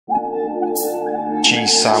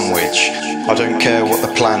cheese sandwich. I don't care what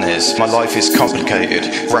the plan is, my life is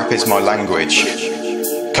complicated, rap is my language.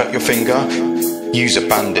 Cut your finger, use a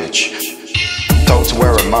bandage. Told to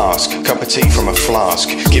wear a mask, cup of tea from a flask.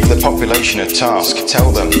 Give the population a task,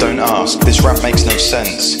 tell them, don't ask. This rap makes no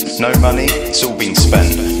sense, no money, it's all been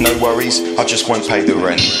spent. No worries, I just won't pay the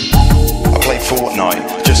rent. I play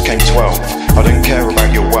Fortnite, just came 12. I don't care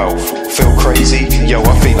about your wealth. Feel crazy? Yo,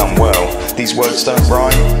 I feel unwell. These words don't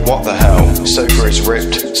rhyme? What the hell? Sofa is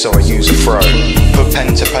ripped, so I use a throw. Put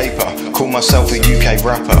pen to paper, call myself a UK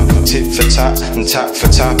rapper. Tit for tat and tap for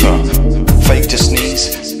tapper. Fake to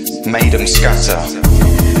sneeze, made them scatter.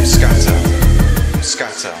 Scatter,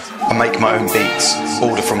 scatter. I make my own beats,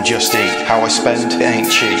 order from Just Eat. How I spend, it ain't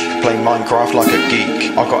cheap. Play Minecraft like a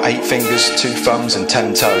geek. I got 8 fingers, 2 thumbs and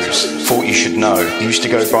 10 toes. Thought you should know, used to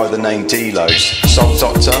go by the name D-Los. Soul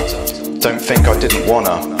Doctor, don't think I didn't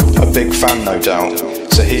wanna. A big fan no doubt,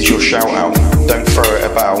 so here's your shout out. Don't throw it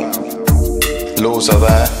about, laws are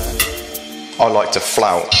there, I like to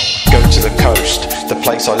flout. Go to the coast, the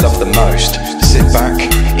place I love the most. Sit back,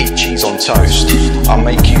 eat cheese on toast. I'll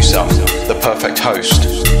make you some, the perfect host.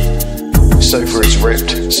 Sofa is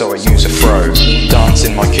ripped, so I use a throw. Dance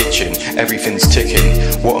in my kitchen, everything's ticking.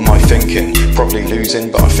 What am I thinking? Probably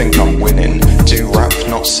losing, but I think I'm winning. Do rap,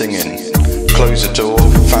 not singing. Close the door,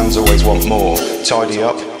 fans always want more. Tidy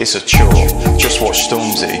up, it's a chore. Just watch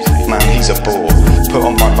Stormzy, man he's a bore. Put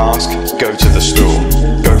on my mask, go to the store.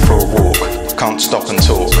 Go for a walk, can't stop and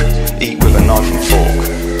talk. Eat with a knife and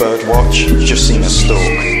fork. Bird watch, just seen a stork.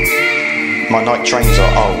 My night trains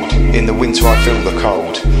are old, in the winter I feel the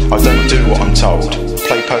cold. I don't do what I'm told,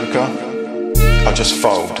 play poker, I just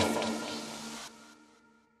fold.